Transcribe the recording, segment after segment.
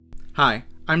Hi,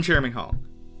 I'm Jeremy Hall,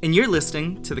 and you're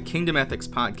listening to the Kingdom Ethics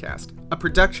Podcast, a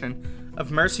production of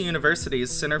Mercer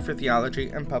University's Center for Theology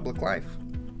and Public Life.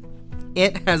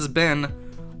 It has been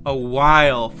a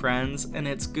while, friends, and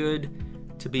it's good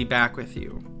to be back with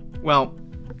you. Well,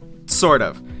 sort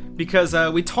of, because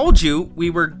we told you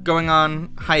we were going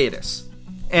on hiatus,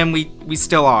 and we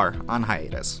still are on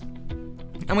hiatus.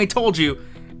 And we told you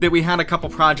that we had a couple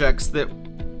projects that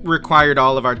required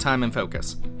all of our time and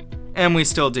focus, and we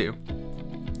still do.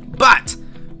 But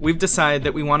we've decided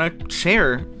that we want to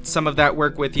share some of that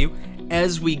work with you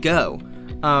as we go.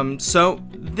 So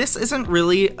this isn't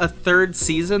really a third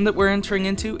season that we're entering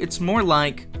into. It's more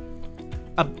like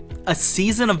a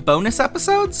season of bonus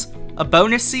episodes? A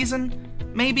bonus season,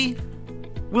 maybe?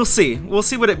 We'll see. We'll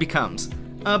see what it becomes.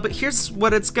 But here's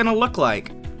what it's going to look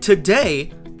like.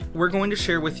 Today, we're going to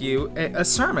share with you a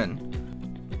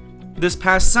sermon. This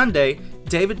past Sunday,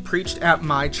 David preached at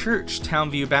my church,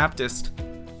 Townview Baptist,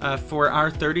 for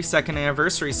our 32nd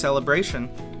anniversary celebration.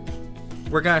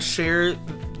 We're going to share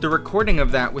the recording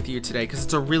of that with you today because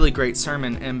it's a really great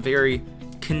sermon and very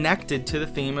connected to the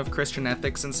theme of Christian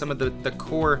ethics and some of the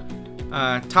core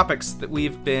topics that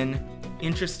we've been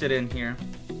interested in here.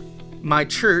 My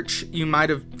church, you might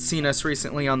have seen us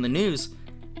recently on the news,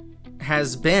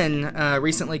 has been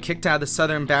recently kicked out of the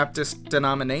Southern Baptist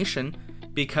denomination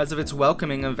because of its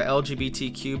welcoming of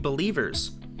LGBTQ believers.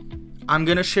 I'm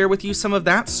going to share with you some of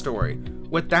that story,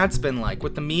 what that's been like,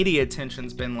 what the media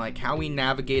attention's been like, how we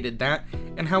navigated that,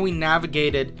 and how we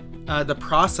navigated the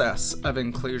process of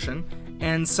inclusion,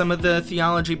 and some of the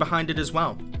theology behind it as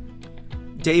well.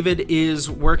 David is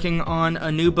working on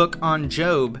a new book on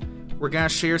Job. We're going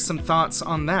to share some thoughts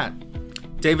on that.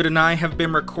 David and I have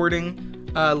been recording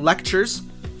lectures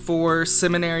for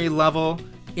seminary level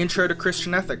Intro to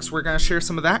Christian Ethics. We're going to share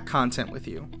some of that content with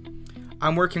you.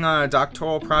 I'm working on a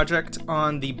doctoral project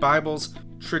on the Bible's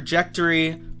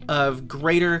trajectory of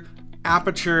greater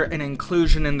aperture and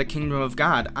inclusion in the kingdom of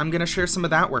God. I'm going to share some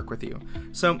of that work with you.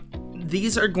 So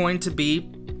these are going to be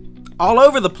all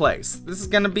over the place. This is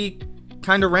going to be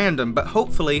kind of random, but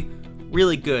hopefully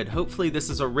really good. Hopefully this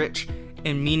is a rich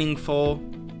and meaningful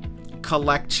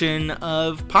collection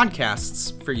of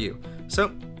podcasts for you.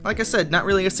 So, like I said, not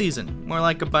really a season, more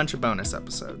like a bunch of bonus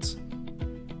episodes.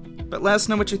 But let us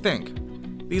know what you think.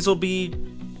 These will be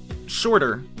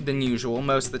shorter than usual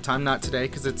most of the time, not today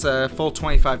because it's a full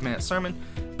 25-minute sermon,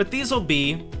 but these will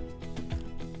be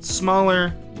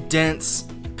smaller, dense,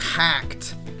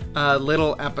 packed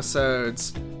little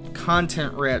episodes,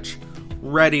 content-rich,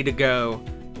 ready to go,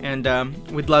 and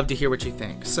we'd love to hear what you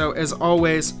think. So as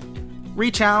always,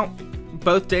 reach out.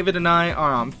 Both David and I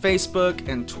are on Facebook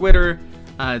and Twitter.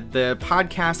 The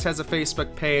podcast has a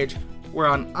Facebook page. We're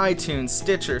on iTunes,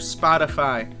 Stitcher,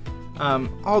 Spotify,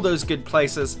 all those good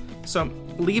places. So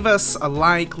leave us a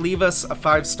like, leave us a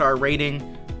 5-star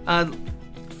rating.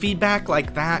 Feedback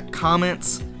like that,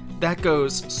 comments, that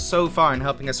goes so far in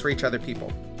helping us reach other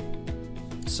people.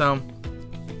 So,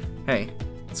 hey,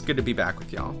 it's good to be back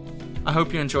with y'all. I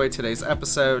hope you enjoyed today's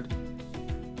episode.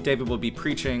 David will be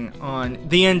preaching on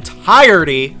the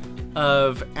entirety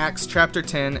of Acts chapter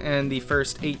 10 and the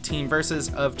first 18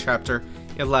 verses of chapter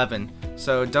 11.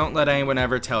 So don't let anyone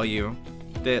ever tell you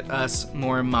that us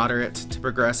more moderate to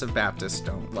progressive Baptists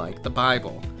don't like the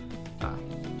Bible.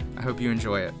 I hope you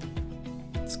enjoy it.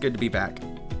 It's good to be back.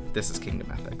 This is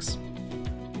Kingdom Ethics.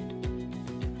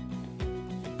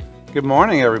 Good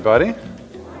morning, everybody.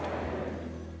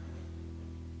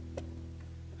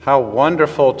 How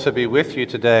wonderful to be with you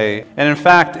today. And in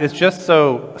fact, it's just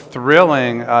so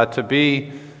thrilling to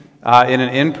be in an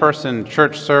in-person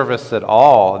church service at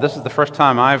all. This is the first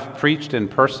time I've preached in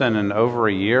person in over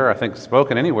a year. I think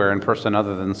spoken anywhere in person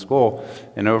other than school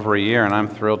in over a year, and I'm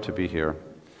thrilled to be here.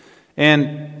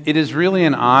 And it is really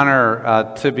an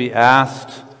honor to be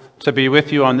asked to be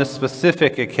with you on this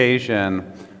specific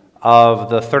occasion of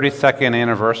the 32nd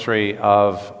anniversary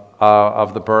of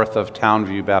the birth of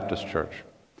Townview Baptist Church.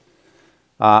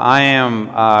 I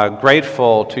am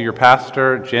grateful to your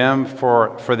pastor, Jim,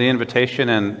 for the invitation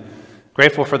and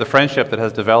grateful for the friendship that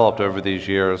has developed over these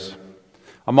years.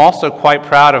 I'm also quite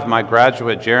proud of my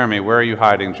graduate, Jeremy. Where are you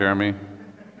hiding, Jeremy?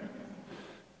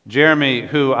 Jeremy,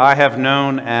 who I have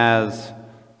known as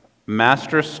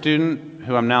master's student,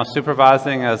 who I'm now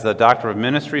supervising as a Doctor of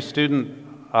Ministry student,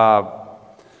 a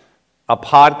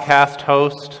podcast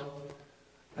host,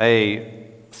 a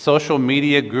social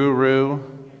media guru,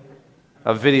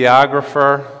 a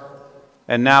videographer,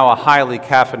 and now a highly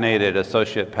caffeinated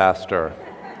associate pastor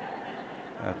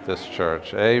at this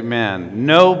church. Amen.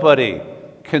 Nobody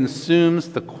consumes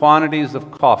the quantities of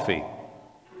coffee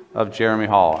of Jeremy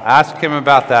Hall. Ask him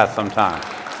about that sometime.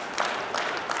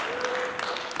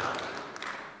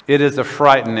 It is a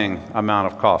frightening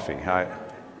amount of coffee.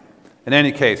 In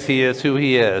any case, he is who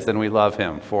he is, and we love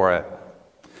him for it.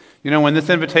 You know, when this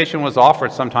invitation was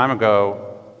offered some time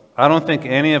ago, I don't think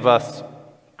any of us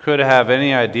could have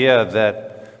any idea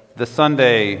that the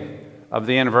Sunday of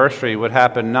the anniversary would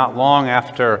happen not long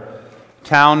after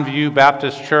Townview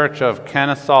Baptist Church of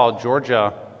Kennesaw,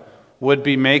 Georgia, would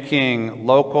be making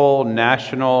local,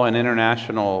 national, and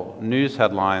international news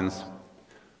headlines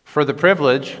for the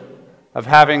privilege of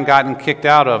having gotten kicked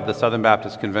out of the Southern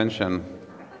Baptist Convention.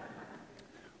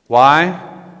 Why?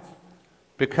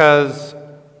 Because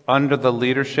under the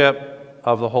leadership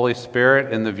of the Holy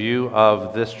Spirit, in the view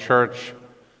of this church,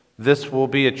 this will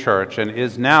be a church and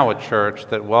is now a church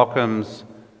that welcomes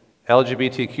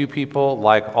LGBTQ people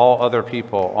like all other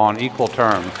people on equal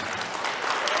terms.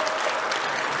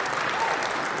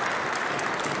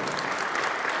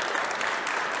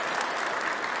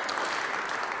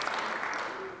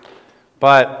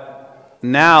 But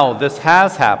now this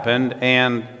has happened,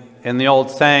 and in the old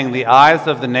saying, the eyes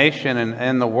of the nation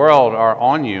and the world are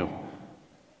on you.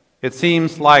 It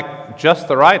seems like just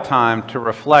the right time to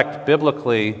reflect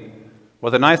biblically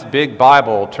with a nice big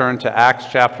Bible. Turn to Acts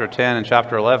chapter 10 and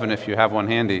chapter 11 if you have one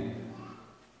handy.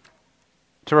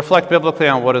 To reflect biblically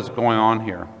on what is going on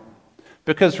here.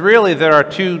 Because really there are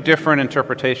two different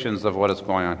interpretations of what is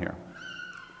going on here.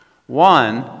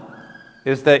 One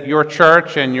is that your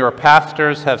church and your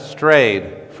pastors have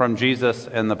strayed from Jesus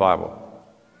and the Bible.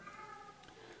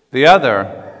 The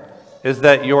other is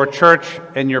that your church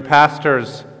and your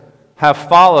pastors have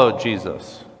followed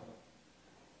Jesus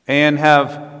and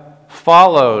have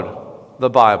followed the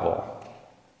Bible,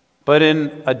 but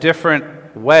in a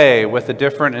different way, with a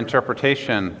different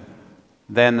interpretation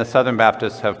than the Southern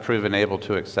Baptists have proven able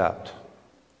to accept.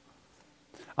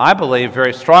 I believe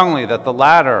very strongly that the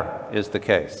latter is the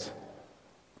case.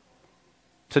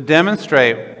 To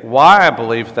demonstrate why I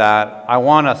believe that, I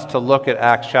want us to look at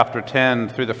Acts chapter 10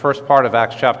 through the first part of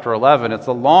Acts chapter 11. It's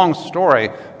a long story,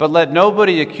 but let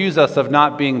nobody accuse us of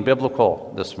not being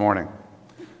biblical this morning.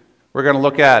 We're going to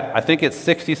look at, I think it's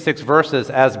 66 verses,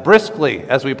 as briskly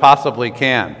as we possibly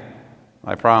can.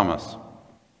 I promise.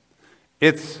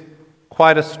 It's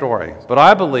quite a story, but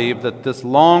I believe that this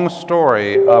long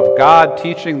story of God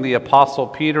teaching the Apostle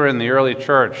Peter in the early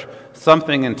church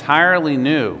something entirely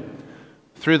new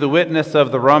through the witness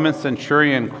of the Roman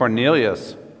centurion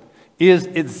Cornelius is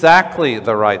exactly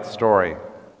the right story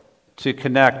to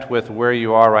connect with where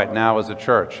you are right now as a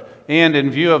church. And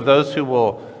in view of those who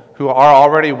are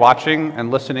already watching and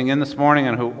listening in this morning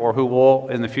and who will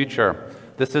in the future,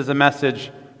 this is a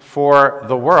message for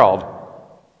the world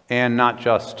and not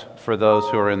just for those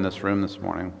who are in this room this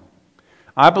morning.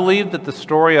 I believe that the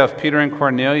story of Peter and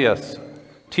Cornelius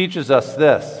teaches us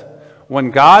this: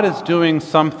 when God is doing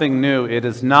something new, it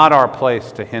is not our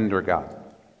place to hinder God.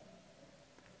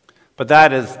 But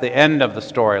that is the end of the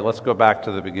story. Let's go back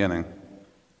to the beginning.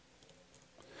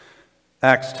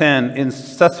 Acts 10, in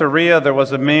Caesarea there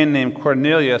was a man named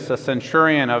Cornelius, a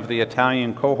centurion of the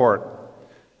Italian cohort,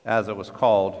 as it was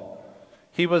called.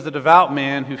 He was a devout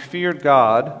man who feared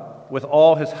God with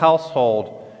all his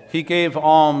household. He gave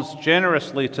alms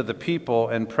generously to the people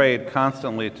and prayed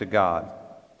constantly to God.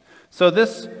 So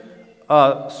this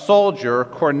soldier,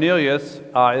 Cornelius,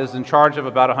 is in charge of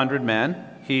about 100 men.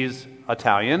 He's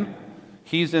Italian.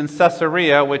 He's in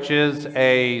Caesarea, which is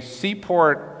a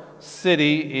seaport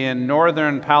city in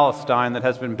northern Palestine that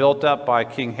has been built up by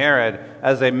King Herod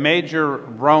as a major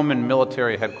Roman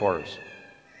military headquarters.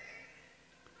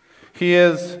 He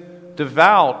is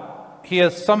devout. He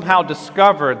has somehow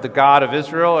discovered the God of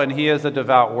Israel, and he is a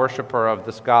devout worshiper of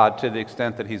this God to the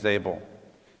extent that he's able.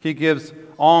 He gives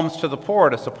alms to the poor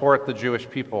to support the Jewish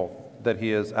people that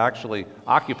he is actually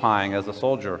occupying as a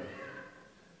soldier.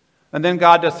 And then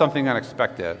God does something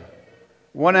unexpected.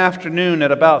 One afternoon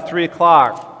at about 3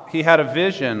 o'clock, he had a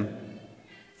vision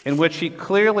in which he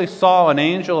clearly saw an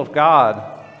angel of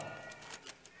God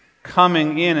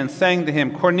coming in and saying to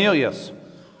him, "Cornelius."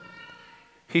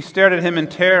 He stared at him in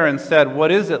terror and said,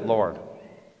 "What is it, Lord?"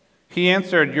 He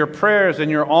answered, "Your prayers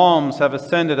and your alms have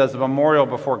ascended as a memorial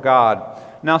before God.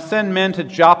 Now send men to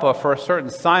Joppa for a certain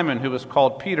Simon who is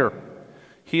called Peter.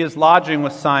 He is lodging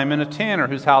with Simon, a tanner,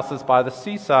 whose house is by the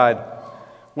seaside."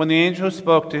 When the angel who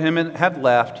spoke to him had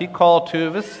left, he called 2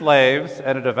 of his slaves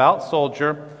and a devout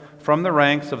soldier from the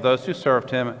ranks of those who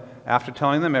served him. After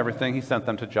telling them everything, he sent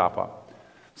them to Joppa.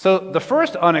 So the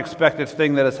first unexpected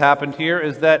thing that has happened here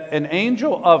is that an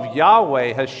angel of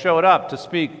Yahweh has showed up to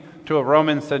speak to a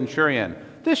Roman centurion.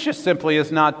 This just simply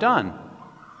is not done.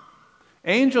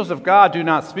 Angels of God do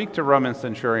not speak to Roman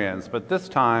centurions, but this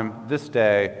time, this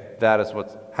day, that is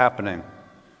what's happening.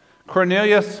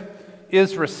 Cornelius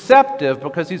is receptive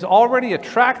because he's already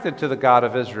attracted to the God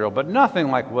of Israel, but nothing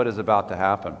like what is about to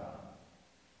happen.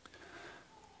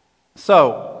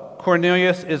 So,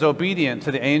 Cornelius is obedient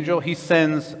to the angel. He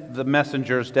sends the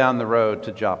messengers down the road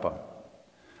to Joppa.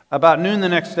 About noon the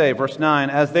next day, verse 9,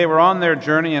 as they were on their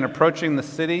journey and approaching the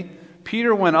city,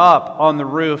 Peter went up on the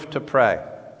roof to pray,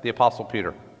 the Apostle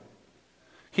Peter.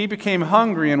 He became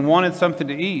hungry and wanted something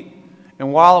to eat,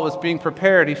 and while it was being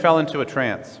prepared, he fell into a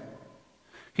trance.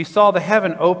 He saw the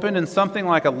heaven open and something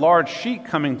like a large sheet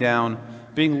coming down,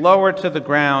 being lowered to the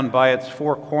ground by its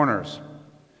four corners.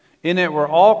 In it were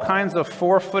all kinds of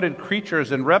four-footed creatures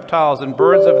and reptiles and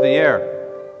birds of the air.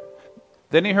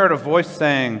 Then he heard a voice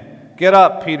saying, "Get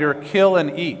up, Peter, kill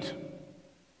and eat."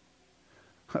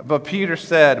 But Peter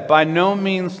said, "By no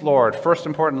means, Lord," first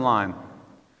important line,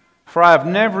 "for I have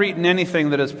never eaten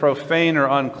anything that is profane or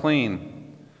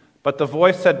unclean." But the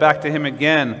voice said back to him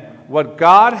again, "What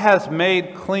God has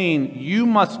made clean, you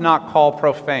must not call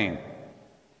profane."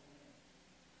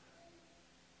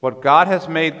 What God has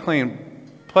made clean,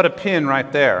 put a pin right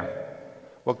there.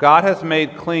 What God has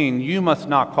made clean, you must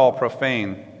not call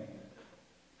profane.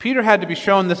 Peter had to be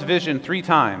shown this vision 3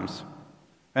 times.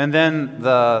 And then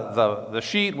the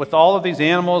sheet with all of these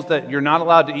animals that you're not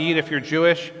allowed to eat if you're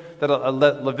Jewish, that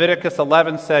Leviticus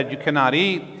 11 said you cannot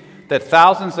eat, that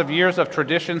thousands of years of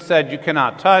tradition said you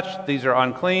cannot touch, these are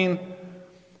unclean.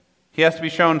 He has to be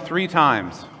shown 3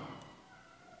 times.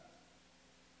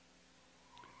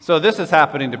 So this is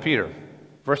happening to Peter.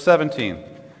 Verse 17.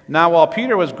 Now while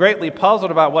Peter was greatly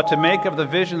puzzled about what to make of the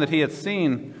vision that he had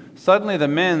seen, suddenly the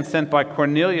men sent by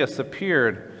Cornelius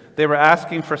appeared. They were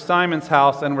asking for Simon's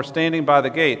house and were standing by the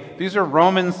gate. These are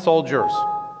Roman soldiers,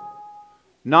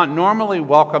 not normally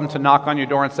welcome to knock on your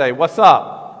door and say, "What's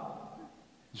up?"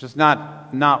 It's just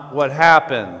not what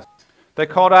happens. They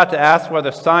called out to ask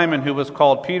whether Simon, who was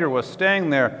called Peter, was staying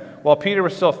there. While Peter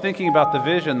was still thinking about the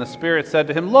vision, the Spirit said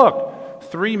to him, "Look,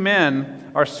 3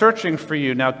 men are searching for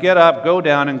you. Now get up, go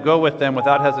down, and go with them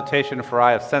without hesitation, for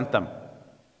I have sent them."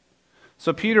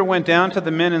 So Peter went down to the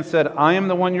men and said, "I am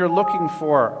the one you're looking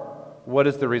for. What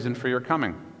is the reason for your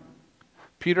coming?"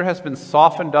 Peter has been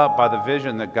softened up by the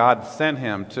vision that God sent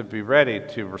him to be ready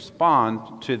to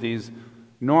respond to these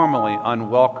normally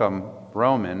unwelcome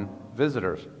Roman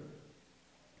visitors.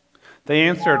 They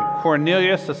answered,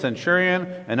 "Cornelius, the centurion,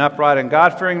 an upright and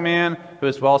God-fearing man, who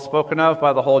is well spoken of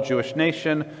by the whole Jewish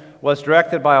nation, was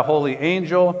directed by a holy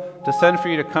angel to send for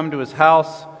you to come to his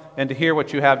house and to hear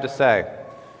what you have to say."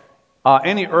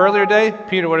 Any earlier day,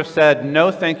 Peter would have said,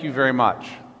 "No, thank you very much."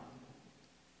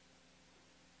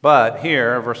 But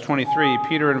here, verse 23,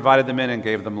 Peter invited them in and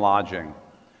gave them lodging.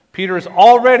 Peter is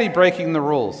already breaking the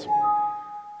rules.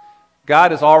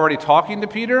 God is already talking to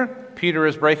Peter. Peter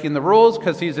is breaking the rules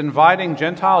because he's inviting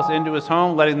Gentiles into his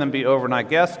home, letting them be overnight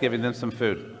guests, giving them some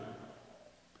food.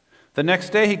 The next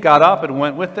day he got up and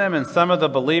went with them, and some of the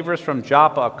believers from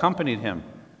Joppa accompanied him.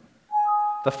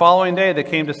 The following day they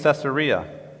came to Caesarea.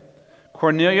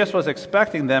 Cornelius was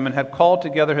expecting them and had called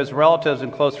together his relatives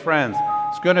and close friends.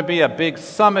 It's going to be a big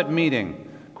summit meeting.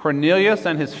 Cornelius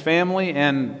and his family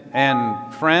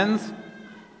and friends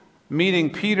meeting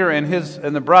Peter and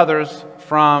the brothers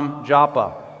from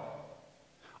Joppa.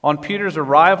 On Peter's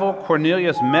arrival,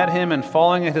 Cornelius met him and,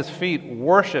 falling at his feet,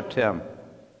 worshipped him.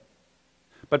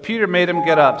 But Peter made him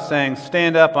get up, saying,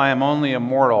 "Stand up, I am only a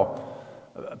mortal."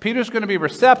 Peter's going to be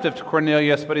receptive to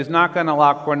Cornelius, but he's not going to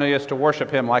allow Cornelius to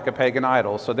worship him like a pagan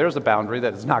idol. So there's a boundary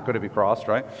that is not going to be crossed,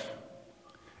 right?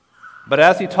 But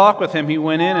as he talked with him, he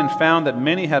went in and found that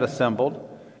many had assembled,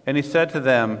 and he said to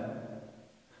them,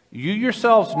 "You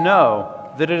yourselves know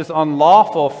that it is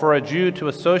unlawful for a Jew to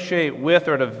associate with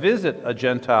or to visit a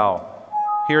Gentile."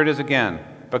 Here it is again.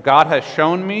 "But God has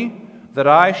shown me that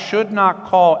I should not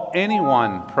call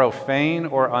anyone profane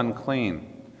or unclean."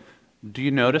 Do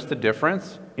you notice the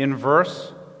difference? In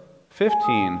verse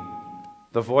 15,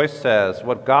 the voice says,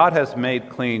 "What God has made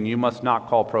clean, you must not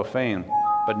call profane."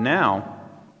 But now,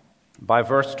 by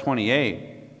verse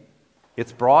 28,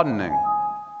 it's broadening.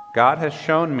 "God has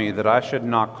shown me that I should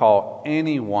not call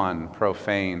anyone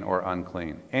profane or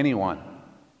unclean." Anyone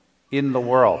in the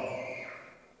world.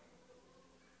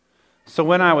 "So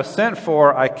when I was sent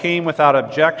for, I came without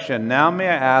objection. Now may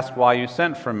I ask why you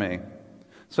sent for me?"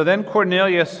 So then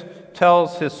Cornelius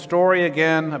tells his story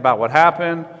again about what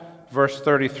happened. Verse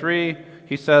 33,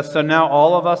 he says, "So now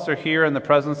all of us are here in the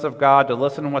presence of God to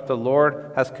listen to what the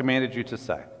Lord has commanded you to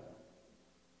say."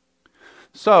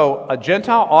 So a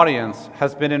Gentile audience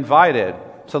has been invited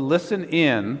to listen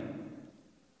in,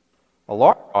 a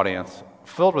large audience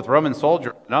filled with Roman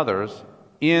soldiers and others,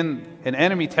 in an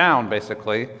enemy town,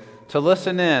 basically, to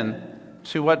listen in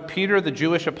to what Peter, the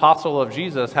Jewish apostle of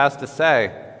Jesus, has to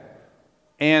say.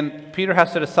 And Peter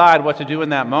has to decide what to do in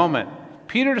that moment.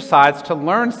 Peter decides to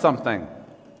learn something,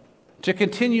 to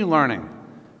continue learning,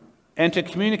 and to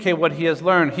communicate what he has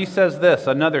learned. He says this,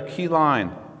 another key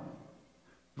line.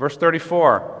 Verse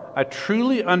 34, I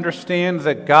truly understand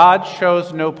that God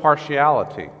shows no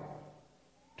partiality.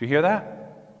 Do you hear that?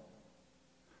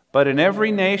 But in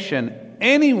every nation,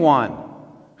 anyone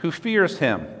who fears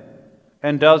him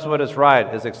and does what is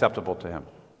right is acceptable to him.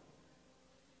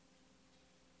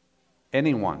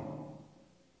 Anyone.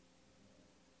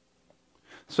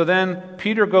 So then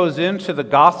Peter goes into the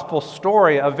gospel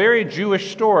story, a very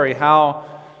Jewish story,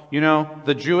 how,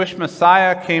 the Jewish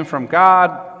Messiah came from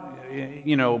God,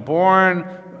 born,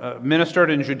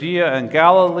 ministered in Judea and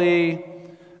Galilee,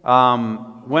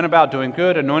 went about doing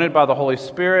good, anointed by the Holy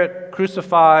Spirit,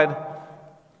 crucified.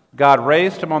 God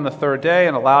raised him on the third day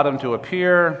and allowed him to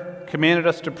appear, commanded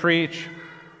us to preach.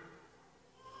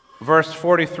 Verse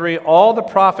 43, all the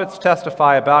prophets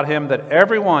testify about him that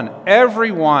everyone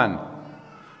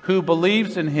who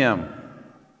believes in him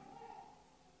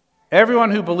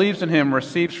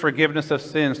receives forgiveness of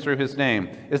sins through his name.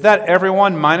 Is that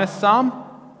everyone minus some?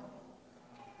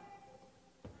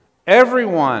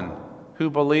 Everyone who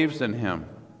believes in him.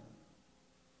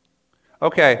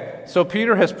 Okay, so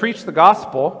Peter has preached the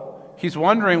gospel. He's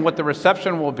wondering what the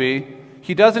reception will be.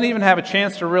 He doesn't even have a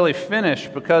chance to really finish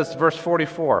because, verse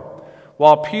 44,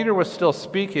 while Peter was still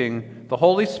speaking, the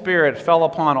Holy Spirit fell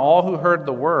upon all who heard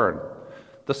the word.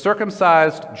 The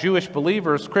circumcised Jewish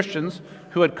believers, Christians,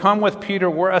 who had come with Peter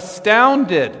were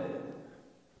astounded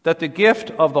that the gift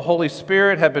of the Holy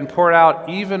Spirit had been poured out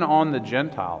even on the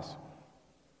Gentiles.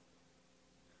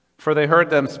 For they heard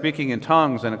them speaking in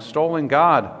tongues and extolling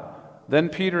God. Then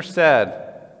Peter said,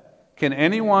 can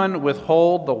anyone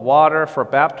withhold the water for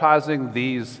baptizing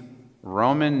these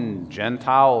Roman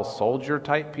Gentile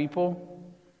soldier-type people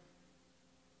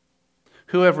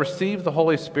who have received the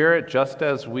Holy Spirit just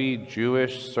as we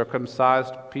Jewish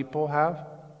circumcised people have?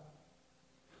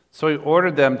 So he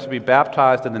ordered them to be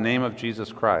baptized in the name of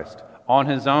Jesus Christ. On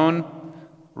his own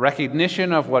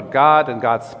recognition of what God and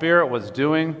God's Spirit was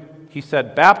doing, he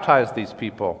said, baptize these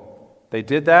people. They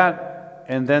did that.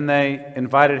 And then they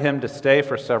invited him to stay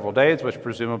for several days, which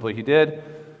presumably he did.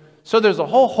 So there's a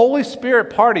whole Holy Spirit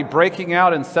party breaking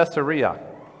out in Caesarea,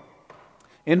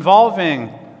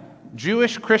 involving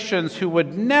Jewish Christians who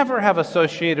would never have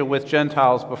associated with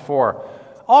Gentiles before.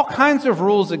 All kinds of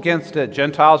rules against it.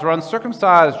 Gentiles were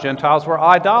uncircumcised. Gentiles were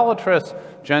idolatrous.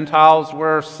 Gentiles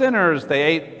were sinners. They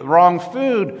ate the wrong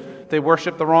food. They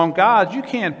worshiped the wrong gods. You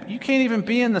can't even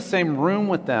be in the same room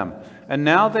with them. And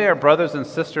now they are brothers and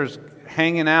sisters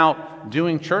hanging out,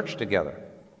 doing church together.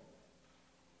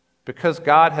 Because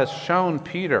God has shown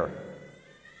Peter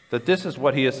that this is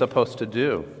what he is supposed to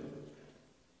do.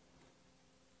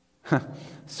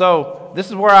 So, this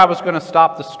is where I was going to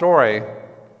stop the story.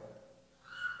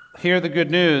 Hear the good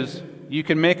news. You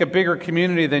can make a bigger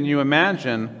community than you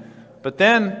imagine. But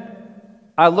then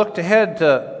I looked ahead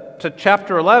to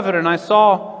chapter 11 and I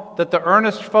saw that the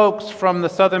earnest folks from the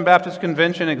Southern Baptist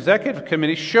Convention Executive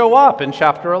Committee show up in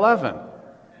chapter 11.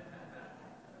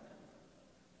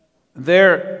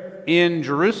 They're in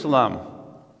Jerusalem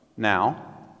now.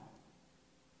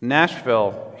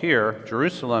 Nashville here,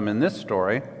 Jerusalem in this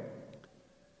story.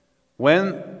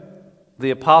 When the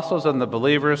apostles and the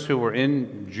believers who were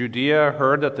in Judea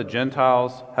heard that the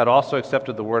Gentiles had also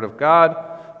accepted the word of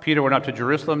God, Peter went up to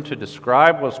Jerusalem to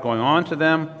describe what's going on to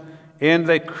them, and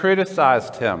they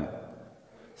criticized him,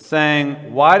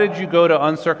 saying, why did you go to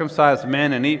uncircumcised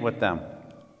men and eat with them?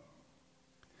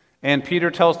 And Peter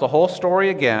tells the whole story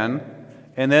again,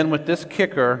 and then with this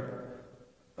kicker,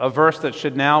 a verse that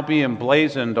should now be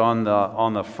emblazoned on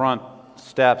the front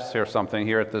steps or something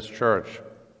here at this church.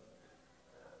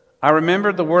 I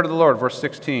remembered the word of the Lord, verse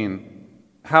 16,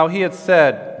 how he had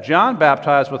said, John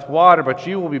baptized with water, but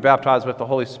you will be baptized with the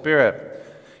Holy Spirit.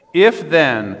 If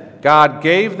then God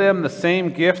gave them the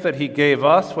same gift that he gave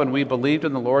us when we believed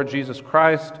in the Lord Jesus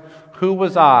Christ, who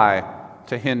was I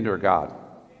to hinder God?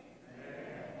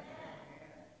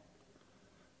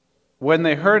 When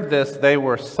they heard this, they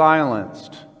were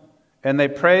silenced, and they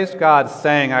praised God,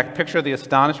 saying, I picture the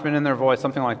astonishment in their voice,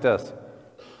 something like this,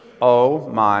 oh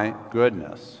my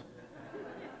goodness.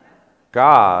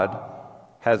 God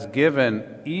has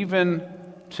given even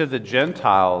to the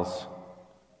Gentiles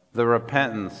the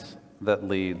repentance that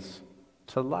leads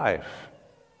to life.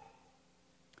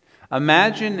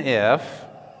 Imagine if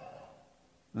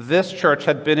this church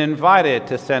had been invited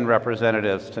to send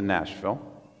representatives to Nashville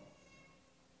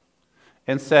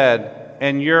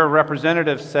and your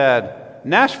representative said,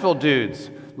 Nashville dudes,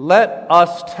 let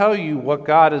us tell you what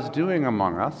God is doing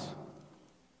among us.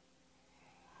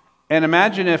 And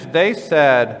imagine if they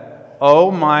said,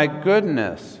 oh my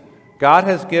goodness, God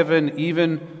has given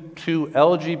even to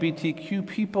LGBTQ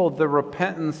people the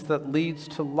repentance that leads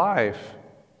to life.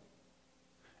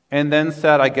 And then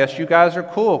said, I guess you guys are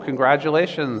cool,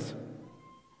 congratulations.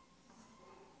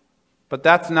 But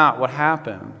that's not what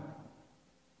happened.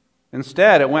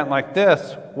 Instead, it went like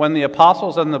this. When the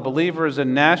apostles and the believers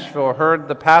in Nashville heard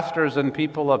the pastors and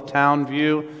people of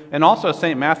Townview, and also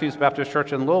St. Matthew's Baptist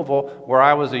Church in Louisville, where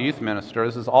I was a youth minister,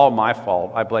 this is all my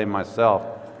fault, I blame myself.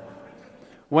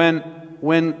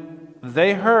 When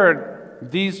they heard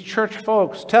these church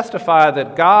folks testify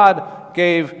that God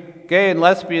gave gay and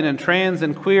lesbian and trans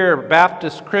and queer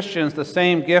Baptist Christians the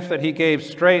same gift that he gave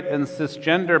straight and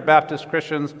cisgender Baptist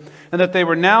Christians, and that they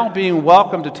were now being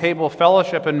welcomed to table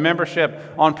fellowship and membership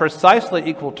on precisely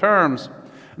equal terms,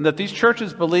 and that these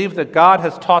churches believe that God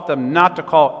has taught them not to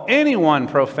call anyone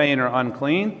profane or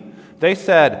unclean, they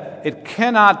said, it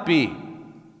cannot be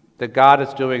that God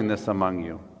is doing this among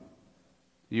you.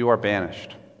 You are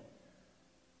banished.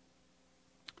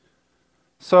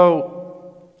 So,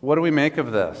 what do we make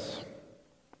of this?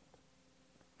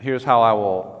 Here's how I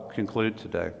will conclude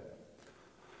today.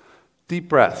 Deep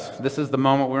breath. This is the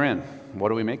moment we're in. What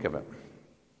do we make of it?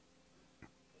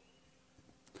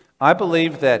 I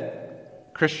believe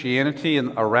that Christianity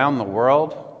around the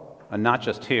world, and not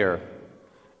just here,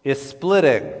 is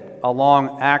splitting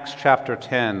along Acts chapter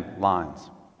 10 lines.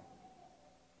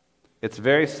 It's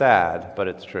very sad, but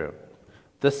it's true.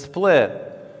 The split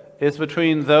is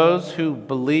between those who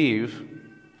believe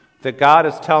that God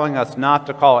is telling us not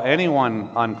to call anyone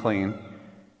unclean,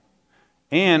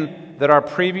 and that our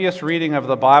previous reading of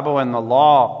the Bible and the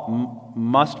law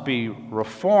must be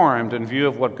reformed in view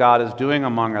of what God is doing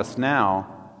among us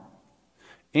now,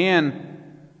 and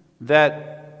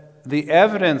that the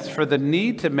evidence for the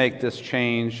need to make this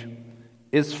change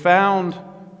is found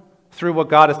through what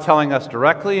God is telling us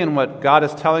directly and what God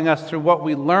is telling us through what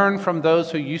we learn from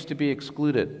those who used to be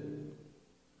excluded.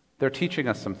 They're teaching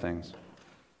us some things.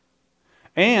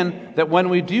 And that when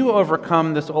we do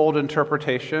overcome this old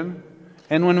interpretation,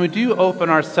 and when we do open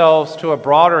ourselves to a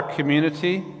broader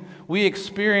community, we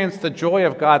experience the joy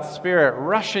of God's Spirit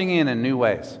rushing in new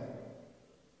ways.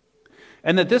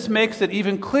 And that this makes it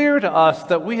even clearer to us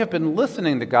that we have been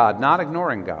listening to God, not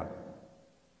ignoring God.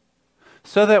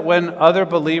 So that when other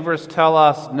believers tell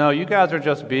us, no, you guys are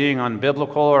just being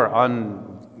unbiblical or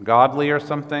ungodly or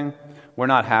something, we're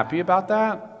not happy about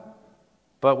that,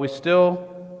 but we still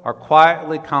are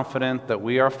quietly confident that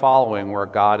we are following where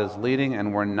God is leading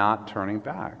and we're not turning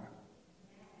back.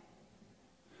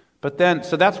 But then,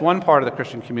 so that's one part of the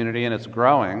Christian community, and it's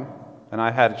growing. And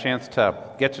I had a chance to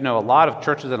get to know a lot of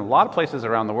churches in a lot of places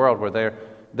around the world where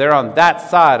they're on that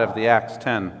side of the Acts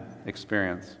 10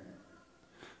 experience.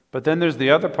 But then there's the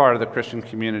other part of the Christian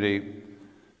community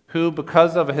who,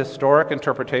 because of a historic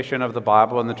interpretation of the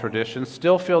Bible and the tradition,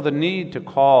 still feel the need to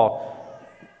call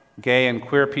gay and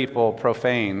queer people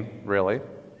profane, really,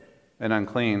 and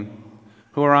unclean,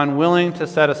 who are unwilling to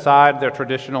set aside their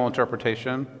traditional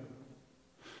interpretation,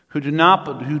 who do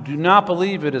not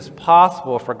believe it is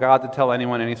possible for God to tell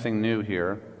anyone anything new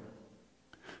here,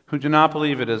 who do not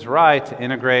believe it is right to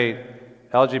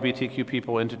integrate LGBTQ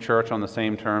people into church on the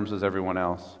same terms as everyone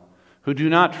else, who do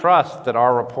not trust that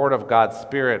our report of God's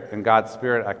Spirit and God's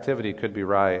Spirit activity could be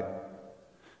right,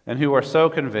 and who are so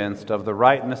convinced of the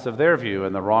rightness of their view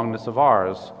and the wrongness of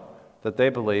ours that they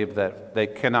believe that they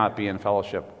cannot be in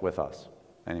fellowship with us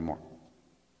anymore.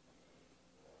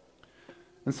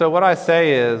 And so what I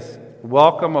say is,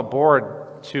 welcome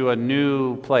aboard to a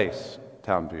new place,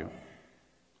 Townview.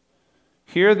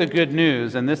 Hear the good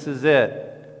news, and this is it.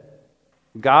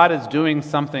 God is doing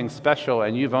something special,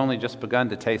 and you've only just begun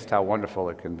to taste how wonderful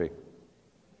it can be.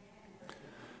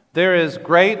 There is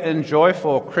great and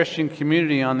joyful Christian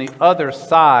community on the other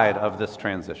side of this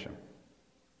transition.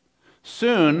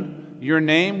 Soon, your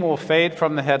name will fade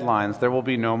from the headlines. There will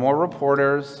be no more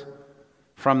reporters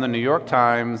from the New York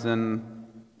Times and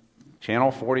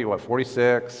Channel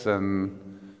 46,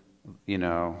 and,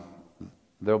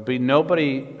 there'll be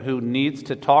nobody who needs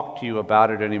to talk to you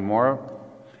about it anymore.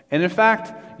 And in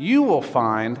fact, you will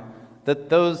find that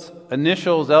those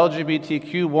initials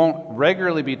LGBTQ won't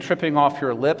regularly be tripping off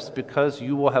your lips because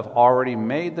you will have already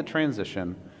made the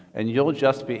transition and you'll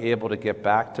just be able to get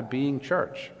back to being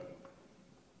church.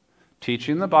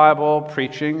 Teaching the Bible,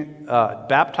 preaching,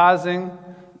 baptizing,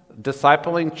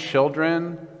 discipling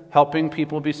children, helping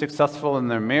people be successful in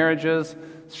their marriages,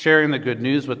 sharing the good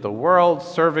news with the world,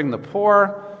 serving the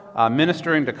poor,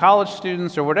 ministering to college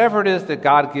students, or whatever it is that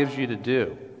God gives you to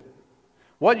do.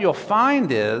 What you'll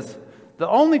find is the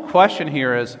only question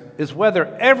here is whether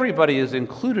everybody is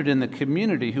included in the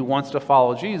community who wants to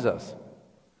follow Jesus,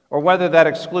 or whether that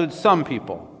excludes some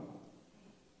people.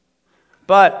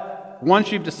 But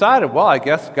once you've decided, well, I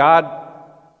guess God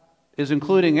is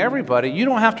including everybody, you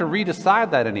don't have to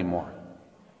redecide that anymore.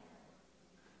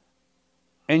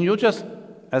 And you'll just,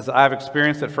 as I've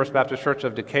experienced at First Baptist Church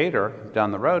of Decatur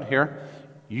down the road here,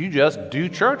 you just do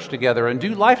church together and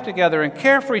do life together and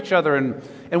care for each other.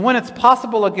 And when it's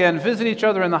possible again, visit each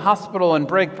other in the hospital and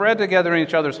break bread together in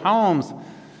each other's homes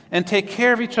and take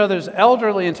care of each other's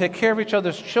elderly and take care of each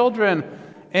other's children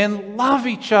and love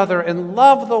each other and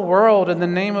love the world in the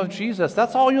name of Jesus.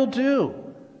 That's all you'll do.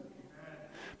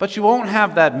 But you won't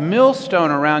have that millstone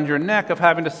around your neck of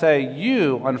having to say,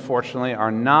 you, unfortunately,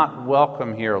 are not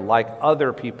welcome here like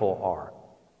other people are.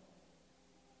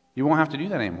 You won't have to do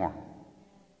that anymore.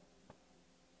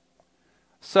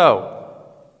 So,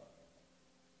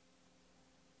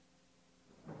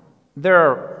 there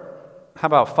are, how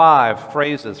about 5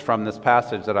 phrases from this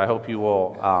passage that I hope you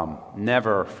will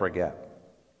never forget.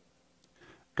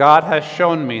 God has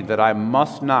shown me that I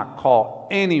must not call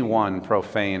anyone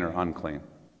profane or unclean.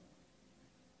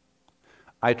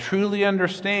 I truly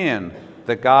understand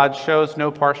that God shows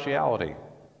no partiality,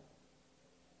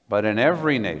 but in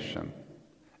every nation,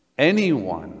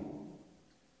 everyone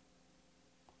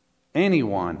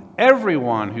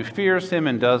who fears him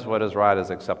and does what is right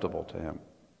is acceptable to him.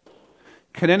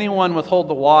 Can anyone withhold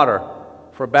the water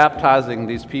for baptizing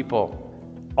these people,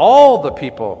 all the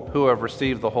people who have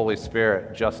received the Holy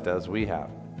Spirit just as we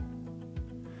have?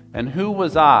 And who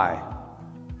was I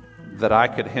that I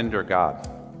could hinder God?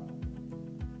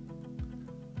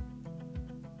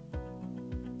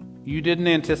 You didn't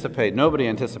anticipate, nobody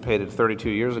anticipated 32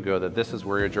 years ago that this is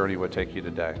where your journey would take you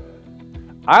today.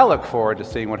 I look forward to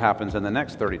seeing what happens in the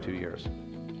next 32 years.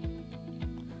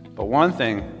 But one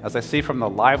thing, as I see from the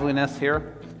liveliness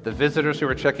here, the visitors who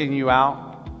are checking you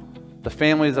out, the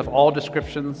families of all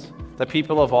descriptions, the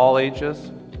people of all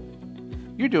ages,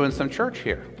 you're doing some church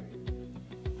here.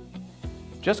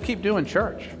 Just keep doing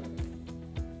church.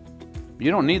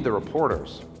 You don't need the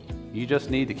reporters. You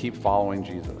just need to keep following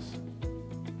Jesus.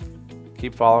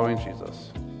 Keep following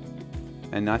Jesus.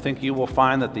 And I think you will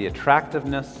find that the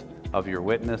attractiveness of your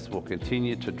witness will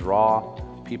continue to draw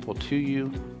people to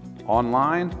you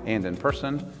online and in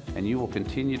person, and you will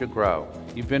continue to grow.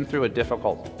 You've been through a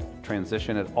difficult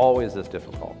transition. It always is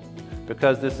difficult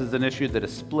because this is an issue that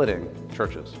is splitting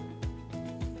churches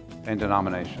and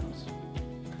denominations.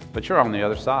 But you're on the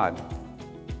other side.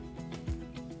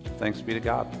 Thanks be to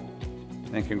God.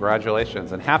 And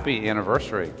congratulations and happy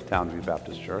anniversary, Townview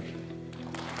Baptist Church.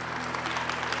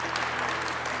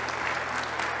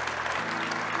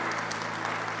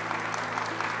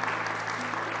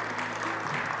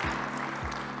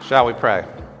 Shall we pray?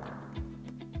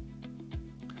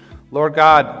 Lord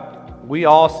God, we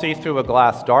all see through a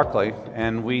glass darkly,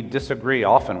 and we disagree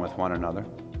often with one another.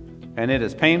 And it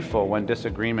is painful when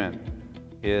disagreement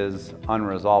is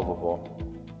unresolvable.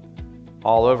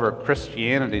 All over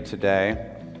Christianity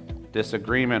today,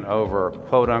 disagreement over,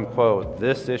 quote unquote,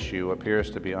 this issue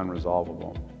appears to be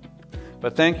unresolvable.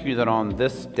 But thank you that on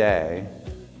this day,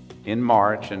 in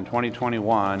March in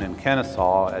 2021, in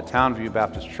Kennesaw at Townview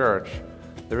Baptist Church,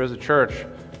 there is a church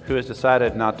who has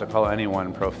decided not to call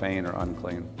anyone profane or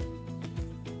unclean,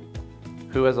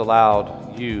 who has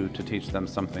allowed you to teach them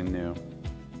something new,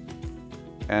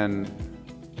 and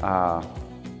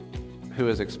who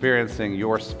is experiencing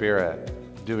your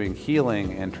Spirit doing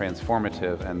healing and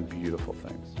transformative and beautiful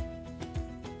things.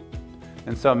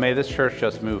 And so may this church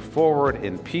just move forward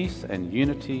in peace and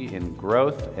unity, in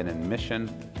growth and in mission,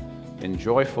 in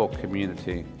joyful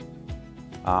community,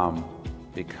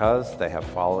 because they have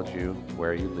followed you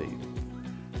where you lead.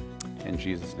 In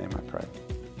Jesus' name I pray.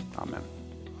 Amen.